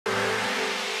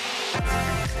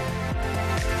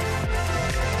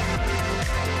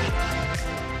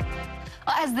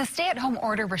Well, as the stay-at-home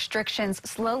order restrictions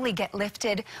slowly get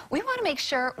lifted, we want to make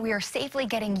sure we are safely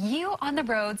getting you on the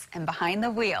roads and behind the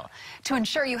wheel. To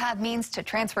ensure you have means to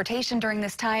transportation during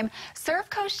this time,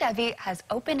 Servco Chevy has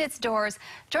opened its doors.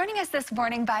 Joining us this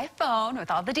morning by phone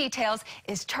with all the details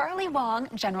is Charlie Wong,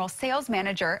 General Sales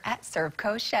Manager at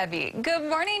Servco Chevy. Good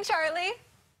morning, Charlie.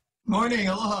 Morning,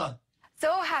 aloha.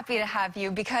 So happy to have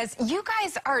you because you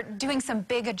guys are doing some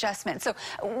big adjustments. So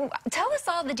tell us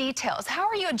all the details. How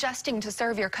are you adjusting to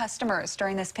serve your customers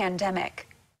during this pandemic?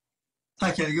 Hi,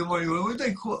 Kelly. Good morning. Well, we've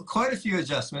done quite a few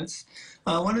adjustments.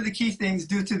 One of the key things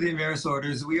due to the Emeritus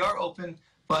orders, we are open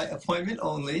by appointment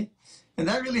only. And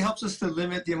that really helps us to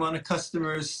limit the amount of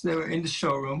customers that are in the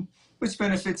showroom, which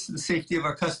benefits the safety of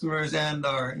our customers and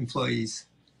our employees.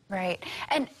 Right.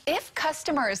 And if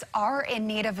customers are in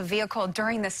need of a vehicle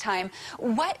during this time,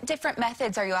 what different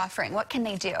methods are you offering? What can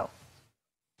they do?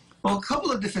 Well, a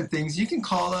couple of different things. You can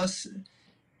call us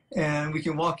and we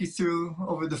can walk you through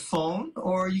over the phone,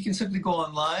 or you can simply go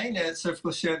online at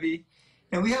Servco Chevy.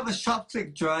 And we have a shop,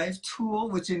 click, drive tool,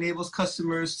 which enables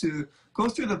customers to go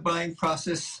through the buying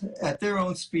process at their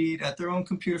own speed, at their own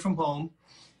computer from home.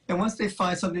 And once they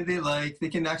find something they like, they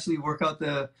can actually work out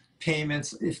the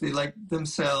payments if they like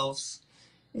themselves,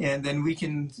 and then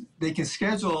they can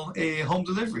schedule a home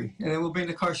delivery, and then we'll bring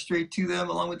the car straight to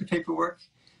them along with the paperwork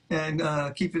and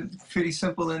keep it pretty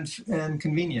simple and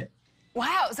convenient.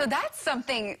 Wow, so that's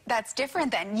something that's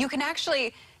different then. You're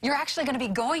actually going to be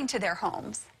going to their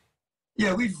homes.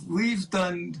 Yeah, we've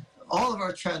done all of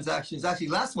our transactions. Actually,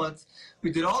 last month we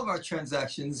did all of our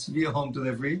transactions via home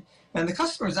delivery, and the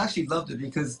customers actually loved it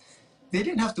because they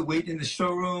didn't have to wait in the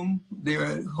showroom. They were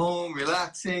at home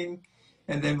relaxing,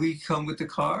 and then we come with the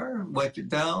car, wipe it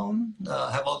down,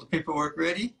 have all the paperwork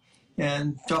ready,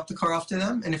 and drop the car off to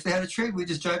them. And if they had a trade, we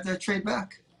just drive their trade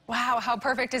back. Wow, how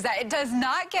perfect is that? It does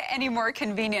not get any more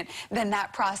convenient than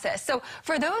that process. So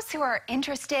for those who are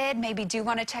interested, maybe do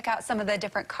want to check out some of the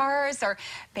different cars, or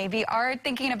maybe are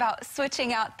thinking about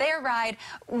switching out their ride,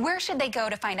 where should they go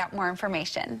to find out more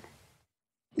information?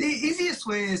 The easiest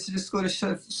way is to just go to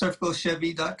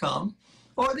servcochevy.com,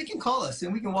 or they can call us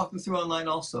and we can walk them through online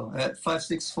also at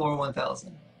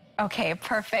 564-1000. Okay,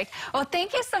 perfect. Well,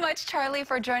 thank you so much, Charlie,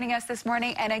 for joining us this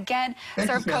morning. And again,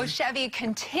 Servco Chevy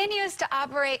continues to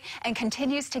operate and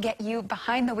continues to get you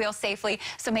behind the wheel safely.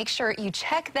 So make sure you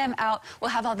check them out.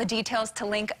 We'll have all the details to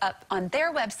link up on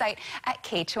their website at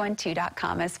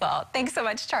k212.com as well. Thanks so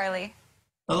much, Charlie.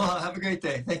 Aloha. Have a great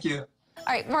day. Thank you.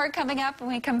 All right, more coming up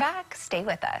when we come back. Stay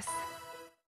with us.